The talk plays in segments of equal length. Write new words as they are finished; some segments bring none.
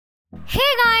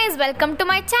Hey guys, welcome to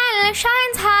my channel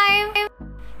Shahin's Hive.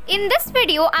 In this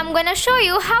video, I'm gonna show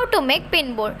you how to make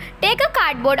pinboard. Take a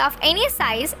cardboard of any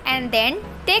size and then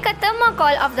take a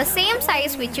thermocol of the same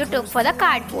size which you took for the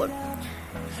cardboard.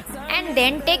 And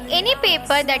then take any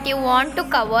paper that you want to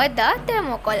cover the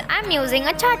thermocol. I'm using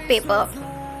a chart paper.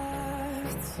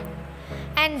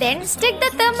 And then stick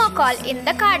the thermocol in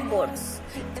the cardboard.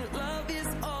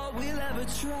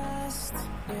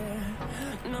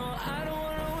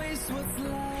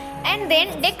 And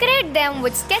then decorate them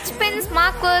with sketch pens,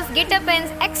 markers, glitter pens,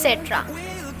 etc.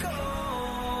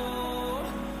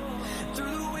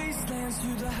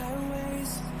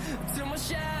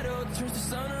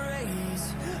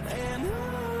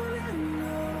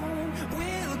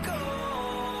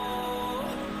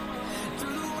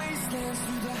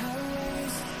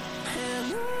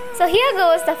 So here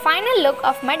goes the final look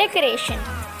of my decoration.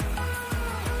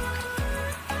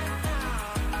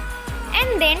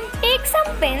 And then take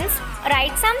some pins,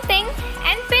 write something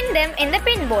and pin them in the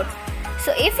pinboard.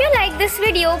 So if you like this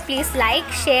video, please like,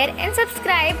 share and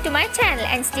subscribe to my channel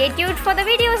and stay tuned for the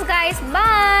videos guys.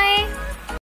 Bye!